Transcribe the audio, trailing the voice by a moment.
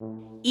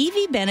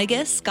Evie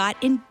Benegas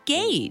got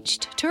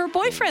engaged to her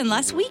boyfriend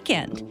last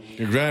weekend.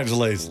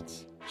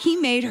 Congratulations. He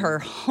made her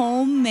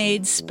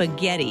homemade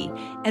spaghetti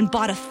and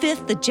bought a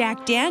fifth of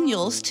Jack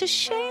Daniels to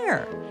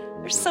share.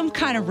 There's some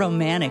kind of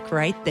romantic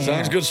right there.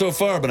 Sounds good so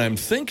far, but I'm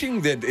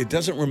thinking that it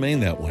doesn't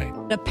remain that way.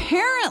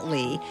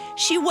 Apparently,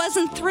 she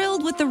wasn't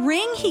thrilled with the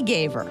ring he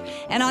gave her.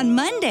 And on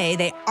Monday,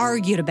 they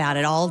argued about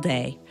it all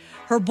day.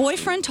 Her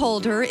boyfriend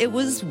told her it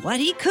was what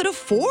he could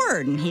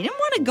afford, and he didn't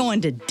want to go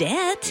into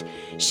debt.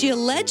 She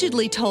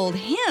allegedly told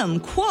him,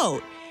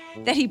 quote,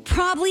 that he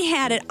probably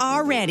had it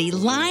already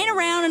lying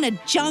around in a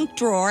junk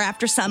drawer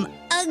after some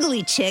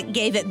ugly chick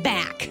gave it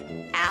back.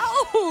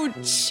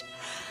 Ouch!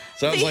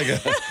 Sounds like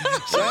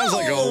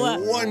a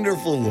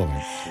wonderful woman.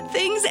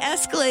 Things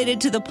escalated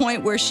to the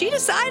point where she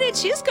decided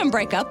she was going to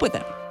break up with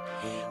him.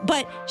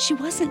 But she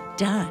wasn't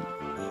done.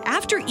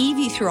 After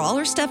Evie threw all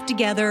her stuff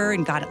together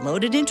and got it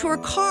loaded into her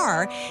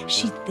car,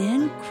 she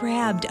then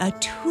grabbed a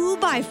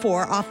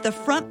 2x4 off the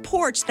front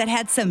porch that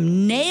had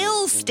some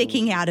nails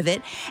sticking out of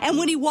it, and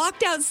when he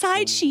walked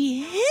outside,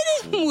 she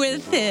hit him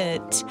with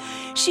it.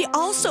 She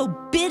also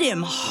bit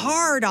him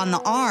hard on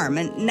the arm,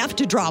 enough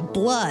to draw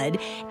blood,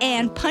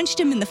 and punched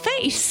him in the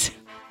face.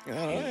 All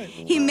right.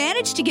 He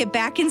managed to get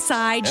back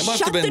inside, That must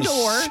shut have been the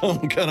door.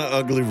 some kind of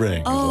ugly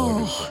ring.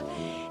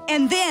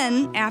 And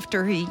then,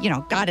 after he,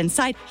 got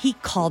inside, he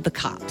called the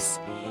cops.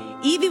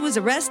 Evie was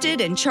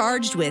arrested and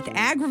charged with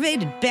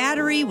aggravated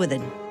battery with a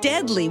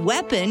deadly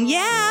weapon.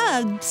 Yeah,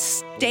 a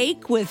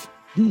stake with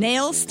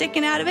nails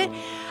sticking out of it.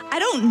 I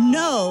don't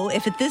know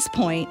if at this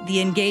point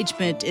the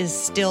engagement is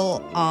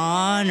still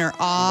on or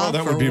off. Well,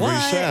 that would be very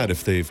sad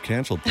if they've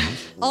canceled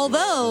things.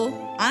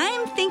 Although,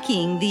 I'm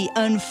thinking the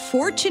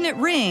unfortunate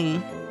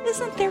ring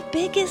isn't their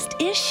biggest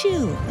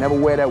issue. Never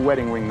wear that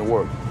wedding ring to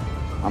work.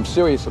 I'm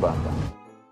serious about that.